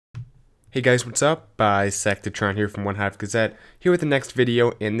Hey guys, what's up? Bisectatron here from OneHive Gazette, here with the next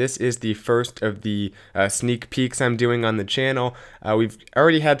video, and this is the first of the sneak peeks I'm doing on the channel. We've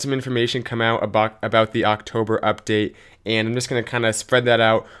already had some information come out about the October update, and I'm just going to kind of spread that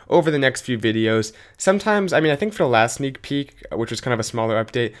out over the next few videos. Sometimes, I think for the last sneak peek, which was kind of a smaller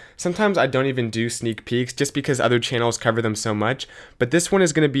update, sometimes I don't even do sneak peeks just because other channels cover them so much, but this one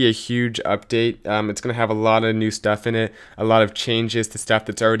is going to be a huge update. It's going to have a lot of new stuff in it, a lot of changes to stuff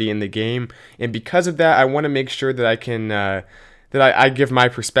that's already in the game, and because of that, I want to make sure that I can I give my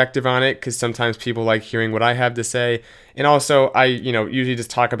perspective on it, because sometimes people like hearing what I have to say. And also, I usually just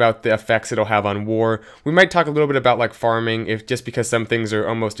talk about the effects it'll have on war. We might talk a little bit about like farming, just because some things are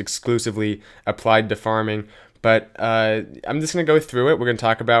almost exclusively applied to farming. But I'm just going to go through it. We're going to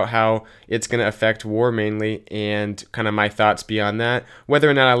talk about how it's going to affect war mainly, and kind of my thoughts beyond that, whether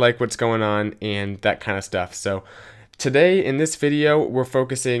or not I like what's going on, and that kind of stuff. So today, in this video, we're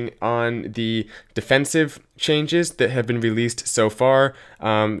focusing on the defensive changes that have been released so far.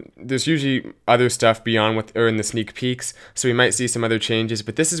 There's usually other stuff beyond what are in the sneak peeks, so we might see some other changes,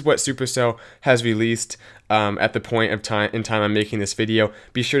 but this is what Supercell has released at the point of time I'm making this video.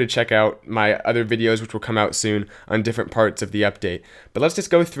 Be sure to check out my other videos, which will come out soon, on different parts of the update. But let's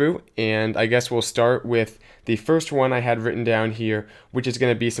just go through, and I guess we'll start with the first one I had written down here, which is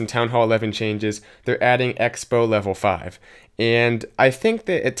going to be some Town Hall 11 changes. They're adding Expo level 5. And I think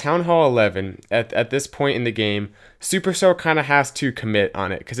that at Town Hall 11, at this point in the game, Supercell kind of has to commit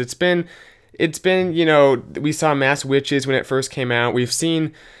on it, because it's been, we saw mass witches when it first came out. We've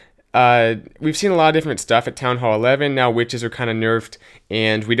seen a lot of different stuff at Town Hall 11. Now witches are kind of nerfed,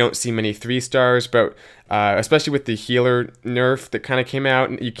 and we don't see many 3-stars, but especially with the healer nerf that kind of came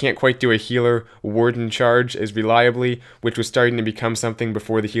out, you can't quite do a healer warden charge as reliably, which was starting to become something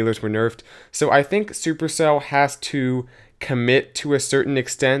before the healers were nerfed. So I think Supercell has to commit to a certain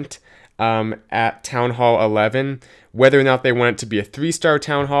extent at Town Hall 11, whether or not they want it to be a 3-star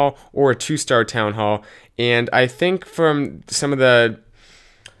Town Hall or a 2-star Town Hall. And I think from some of the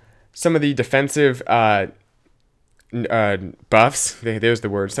defensive buffs, there's the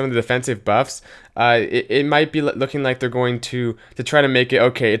word, some of the defensive buffs, it might be looking like they're going to try to make it,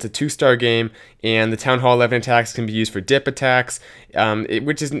 okay, it's a 2-star game, and the Town Hall 11 attacks can be used for dip attacks,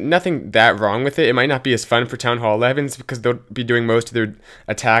 which is nothing that wrong with it. It might not be as fun for Town Hall 11s, because they'll be doing most of their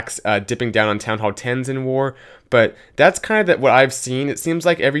attacks dipping down on Town Hall 10s in war, but that's kind of what I've seen. It seems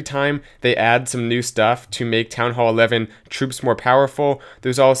like every time they add some new stuff to make Town Hall 11 troops more powerful,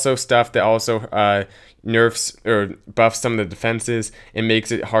 there's also stuff that also nerfs or buffs some of the defenses and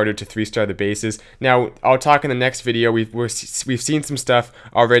makes it harder to 3-star the bases. Now, I'll talk in the next video. We've seen some stuff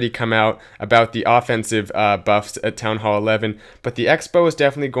already come out about the offensive buffs at Town Hall 11, but the Expo is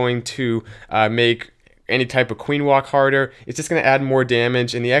definitely going to make any type of queen walk harder. It's just going to add more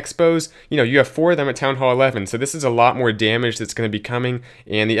damage, and the Expos, you have 4 of them at Town Hall 11, so this is a lot more damage that's going to be coming,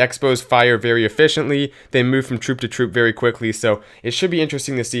 and the Expos fire very efficiently. They move from troop to troop very quickly, so it should be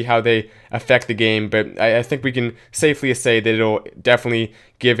interesting to see how they affect the game, but I think we can safely say that it'll definitely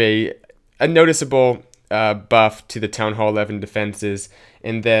give a noticeable buff to the Town Hall 11 defenses.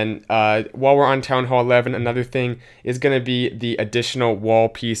 And then while we're on Town Hall 11, another thing is going to be the additional wall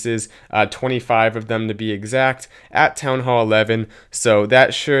pieces, 25 of them to be exact, at Town Hall 11. So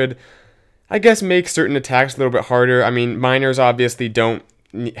that should, I guess, make certain attacks a little bit harder. Miners obviously don't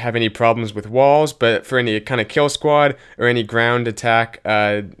have any problems with walls, but for any kind of kill squad or any ground attack,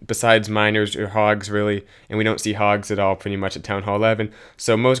 besides miners or hogs really, and we don't see hogs at all pretty much at Town Hall 11,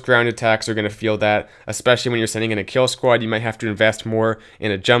 so most ground attacks are going to feel that, especially when you're sending in a kill squad. You might have to invest more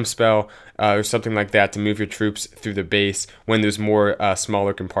in a jump spell or something like that to move your troops through the base when there's more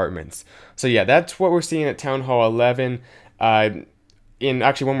smaller compartments. So yeah, that's what we're seeing at Town Hall 11. And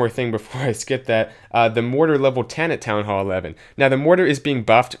actually, one more thing before I skip that, the mortar level 10 at Town Hall 11. Now, the mortar is being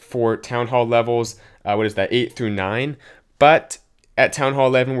buffed for Town Hall levels, 8 through 9, but at Town Hall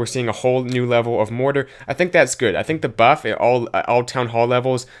 11, we're seeing a whole new level of mortar. I think that's good. I think the buff at all Town Hall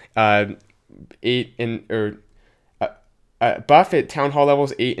levels, buff at Town Hall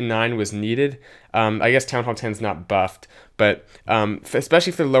levels 8 and 9 was needed. I guess Town Hall 10 is not buffed, but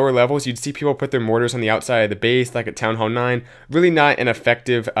especially for the lower levels, you'd see people put their mortars on the outside of the base, like at Town Hall 9. Really not an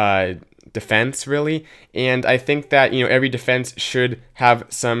effective defense, really. And I think that, every defense should have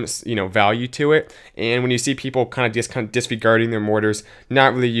some, value to it. And when you see people kind of disregarding their mortars,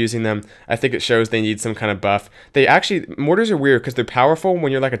 not really using them, I think it shows they need some kind of buff. Mortars are weird because they're powerful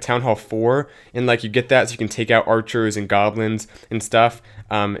when you're like a Town Hall 4, and like you get that so you can take out archers and goblins and stuff.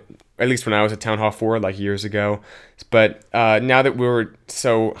 at least when I was at Town Hall 4 like years ago. But now that we're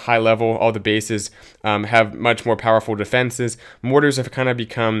so high level, all the bases have much more powerful defenses. Mortars have kind of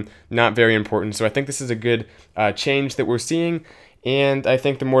become not very important. So I think this is a good change that we're seeing. And I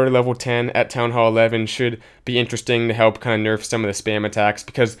think the mortar level 10 at Town Hall 11 should be interesting to help kind of nerf some of the spam attacks,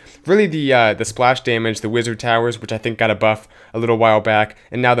 because really the splash damage, the wizard towers, which I think got a buff a little while back,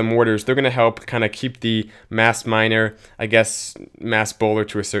 and now the mortars, they're going to help kind of keep the mass miner, I guess mass bowler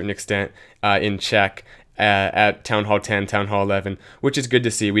to a certain extent, in check at Town Hall 10, Town Hall 11, which is good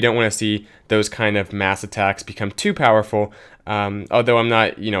to see. We don't want to see those kind of mass attacks become too powerful. Although I'm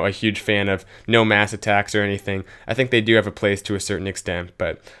not, a huge fan of no mass attacks or anything. I think they do have a place to a certain extent,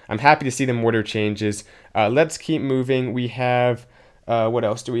 but I'm happy to see the mortar changes. Let's keep moving. We have, what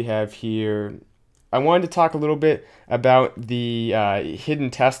else do we have here? I wanted to talk a little bit about the hidden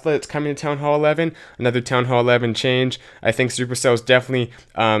Tesla that's coming to Town Hall 11, another Town Hall 11 change. I think Supercell is definitely,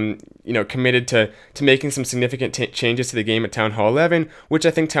 committed to making some significant changes to the game at Town Hall 11, which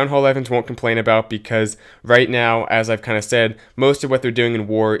I think Town Hall 11s won't complain about, because right now, as I've kind of said, most of what they're doing in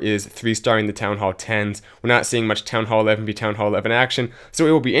War is 3-starring the Town Hall 10s. We're not seeing much Town Hall 11 be Town Hall 11 action, so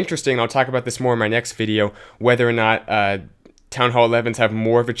it will be interesting. I'll talk about this more in my next video, whether or not Town Hall 11s have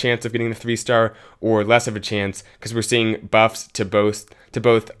more of a chance of getting the 3-star or less of a chance, because we're seeing buffs to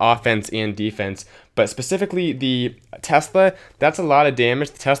both offense and defense. But specifically the Tesla, that's a lot of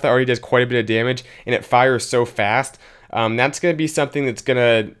damage. The Tesla already does quite a bit of damage, and it fires so fast. That's going to be something that's going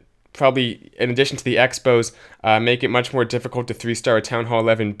to probably, in addition to the expos, make it much more difficult to 3-star a Town Hall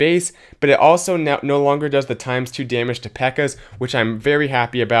 11 base, but it also no longer does the ×2 damage to P.E.K.K.A.s, which I'm very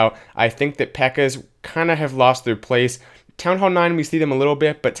happy about. I think that P.E.K.K.A.s kind of have lost their place. Town Hall 9, we see them a little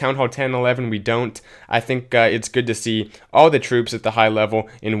bit, but Town Hall 10 and 11, we don't. I think it's good to see all the troops at the high level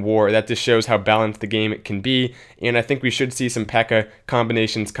in War. That just shows how balanced the game it can be, and I think we should see some P.E.K.K.A.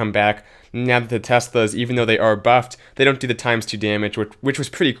 combinations come back. Now that the Teslas, even though they are buffed, they don't do the ×2 damage, which was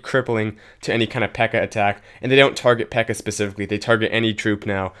pretty crippling to any kind of P.E.K.K.A. attack, and they don't target P.E.K.K.A. specifically. They target any troop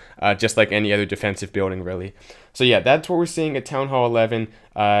now, just like any other defensive building, really. So yeah, that's what we're seeing at Town Hall 11.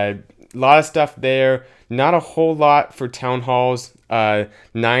 A lot of stuff there. Not a whole lot for Town Halls 9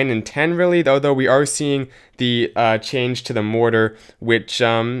 and 10, really, although we are seeing the change to the mortar, which,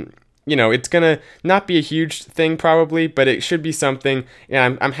 it's going to not be a huge thing probably, but it should be something.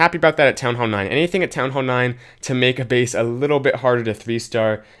 And I'm happy about that at Town Hall 9. Anything at Town Hall 9 to make a base a little bit harder to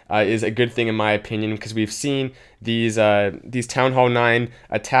 3-star is a good thing in my opinion, because we've seen these Town Hall 9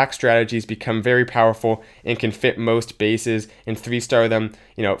 attack strategies become very powerful and can fit most bases and 3-star them,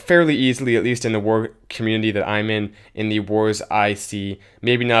 fairly easily, at least in the War community that I'm in the wars I see.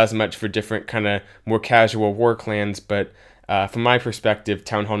 Maybe not as much for different kind of more casual War clans, but from my perspective,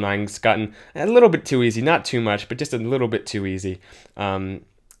 Town Hall 9's gotten a little bit too easy. Not too much, but just a little bit too easy.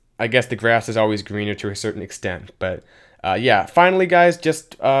 I guess the grass is always greener to a certain extent. But yeah, finally, guys,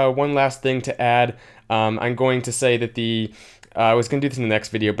 just one last thing to add. I'm going to say that I was going to do this in the next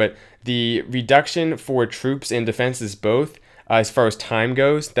video, but the reduction for troops and defenses both, as far as time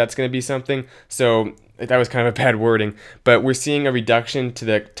goes, that's going to be something. So that was kind of a bad wording, but we're seeing a reduction to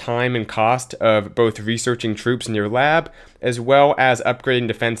the time and cost of both researching troops in your lab as well as upgrading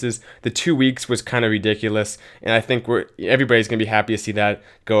defenses. The 2 weeks was kind of ridiculous, and I think everybody's going to be happy to see that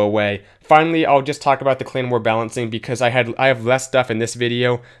go away. Finally, I'll just talk about the clan war balancing, because I have less stuff in this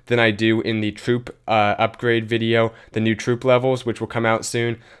video than I do in the troop upgrade video, the new troop levels, which will come out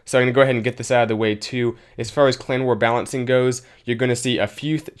soon. So I'm going to go ahead and get this out of the way too. As far as clan war balancing goes, you're going to see a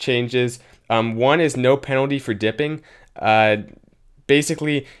few changes. One is no penalty for dipping.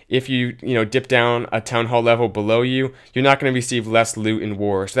 Basically, if you dip down a Town Hall level below you, you're not going to receive less loot in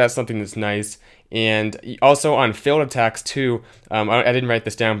War. So that's something that's nice. And also on failed attacks too, I didn't write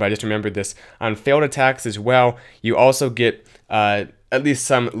this down, but I just remembered this. On failed attacks as well, you also get at least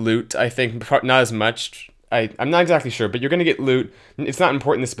some loot. I think not as much. I'm not exactly sure, but you're going to get loot. It's not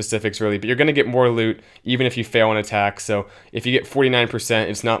important the specifics really, but you're going to get more loot even if you fail an attack. So if you get 49%,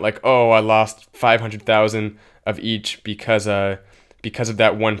 it's not like, oh, I lost 500,000 of each because of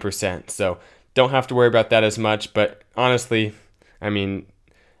that 1%. So don't have to worry about that as much. But honestly, I mean,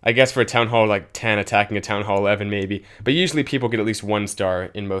 I guess for a Town Hall like 10 attacking a Town Hall 11 maybe, but usually people get at least 1 star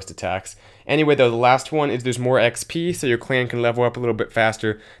in most attacks. Anyway, though, the last one is there's more XP, so your clan can level up a little bit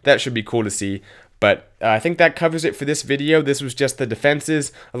faster. That should be cool to see. But I think that covers it for this video. This was just the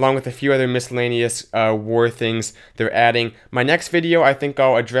defenses, along with a few other miscellaneous war things they're adding. My next video, I think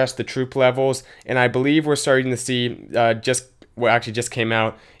I'll address the troop levels, and I believe we're starting to see what actually just came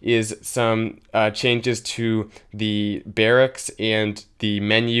out is some changes to the barracks and the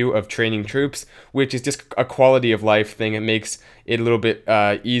menu of training troops, which is just a quality of life thing. It makes it a little bit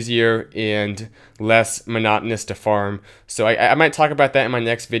easier and less monotonous to farm. So I might talk about that in my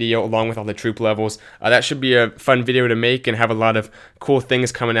next video along with all the troop levels. That should be a fun video to make and have a lot of cool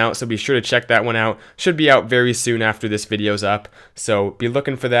things coming out, so be sure to check that one out. Should be out very soon after this video's up, so be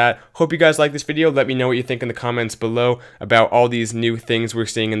looking for that. Hope you guys like this video. Let me know what you think in the comments below about all these new things we're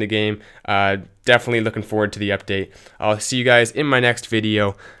seeing in the game. Definitely looking forward to the update. I'll see you guys in my next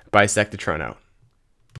video. Bisectatron out.